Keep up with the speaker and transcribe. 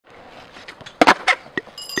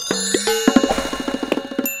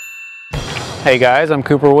Hey guys, I'm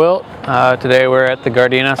Cooper Wilt. Today we're at the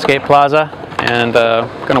Gardena Skate Plaza and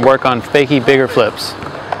going to work on Fakie bigger flips.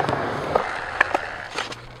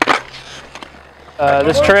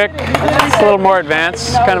 This trick, it's a little more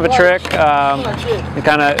advanced kind of a trick.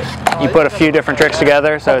 You put a few different tricks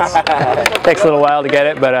together, so it takes a little while to get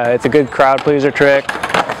it, but it's a good crowd pleaser trick.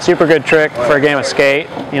 Super good trick for a game of skate.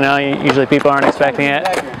 You know, usually people aren't expecting it.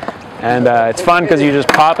 And it's fun because you just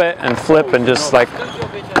pop it and flip and just like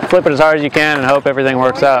flip it as hard as you can and hope everything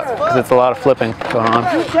works out, because it's a lot of flipping going on.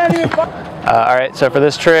 Alright, so for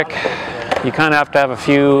this trick, you kind of have to have a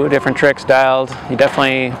few different tricks dialed. You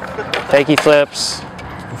definitely fakie flips,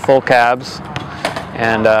 full cabs,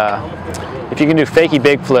 and if you can do fakie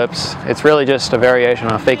big flips, it's really just a variation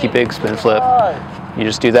on a fakie big spin flip. You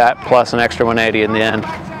just do that plus an extra 180 in the end.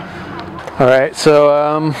 Alright,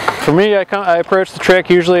 so for me, I approach the trick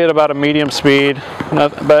usually at about a medium speed,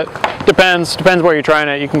 but depends where you're trying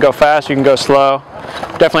it. You can go fast, you can go slow.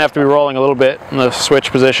 Definitely have to be rolling a little bit in the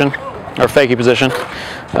switch position, or fakie position.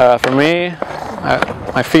 For me,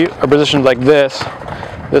 my feet are positioned like this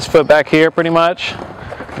foot back here pretty much,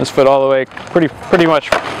 this foot all the way pretty much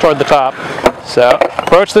toward the top. So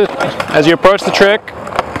as you approach the trick,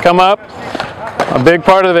 come up. A big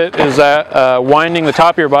part of it is winding the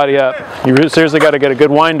top of your body up. You seriously got to get a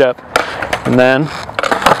good wind up, and then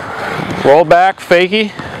roll back,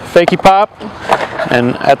 fakie pop,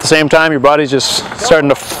 and at the same time your body's just starting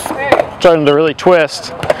to really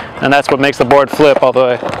twist, and that's what makes the board flip all the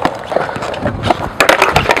way,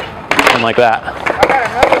 and like that.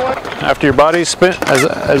 After your body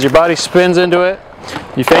as your body spins into it,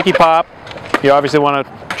 you fakie pop. You obviously want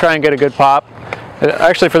to try and get a good pop.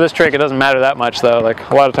 Actually, for this trick, it doesn't matter that much though.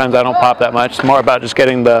 Like a lot of times I don't pop that much. It's more about just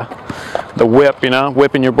getting the whip, you know,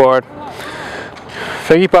 whipping your board.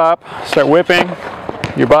 Fakie pop, start whipping.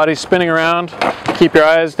 Your body's spinning around. Keep your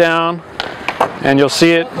eyes down, and you'll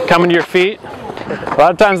see it coming to your feet. A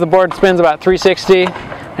lot of times the board spins about 360,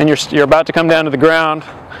 and you're about to come down to the ground,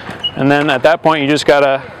 and then at that point you just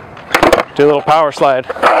gotta do a little power slide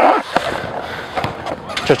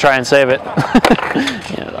to try and save it.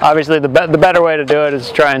 You know, obviously the better way to do it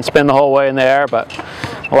is try and spin the whole way in the air, but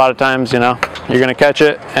a lot of times, you know, you're going to catch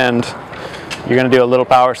it and you're going to do a little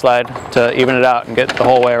power slide to even it out and get the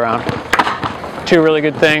whole way around. Two really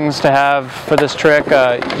good things to have for this trick.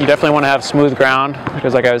 You definitely want to have smooth ground,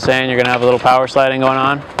 because like I was saying, you're going to have a little power sliding going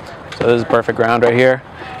on. So this is perfect ground right here.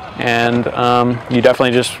 And you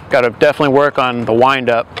definitely just got to work on the wind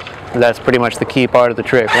up. That's pretty much the key part of the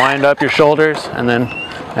trick. Wind up your shoulders, and then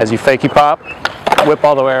as you fakie pop, whip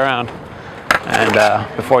all the way around.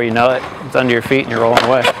 And before you know it, it's under your feet and you're rolling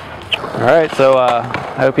away. Alright, so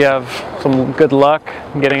I hope you have some good luck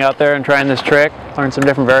getting out there and trying this trick. Learn some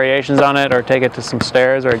different variations on it, or take it to some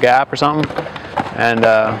stairs or a gap or something. And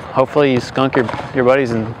hopefully you skunk your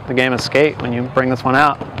buddies in the game of skate when you bring this one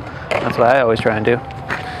out. That's what I always try and do.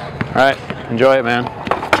 Alright, enjoy it, man.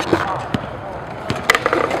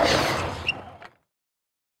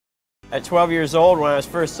 At 12 years old, when I was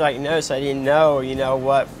first diagnosed, I didn't know,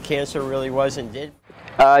 what cancer really was and did.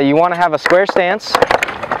 You want to have a square stance.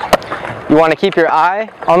 You want to keep your eye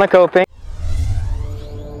on the coping.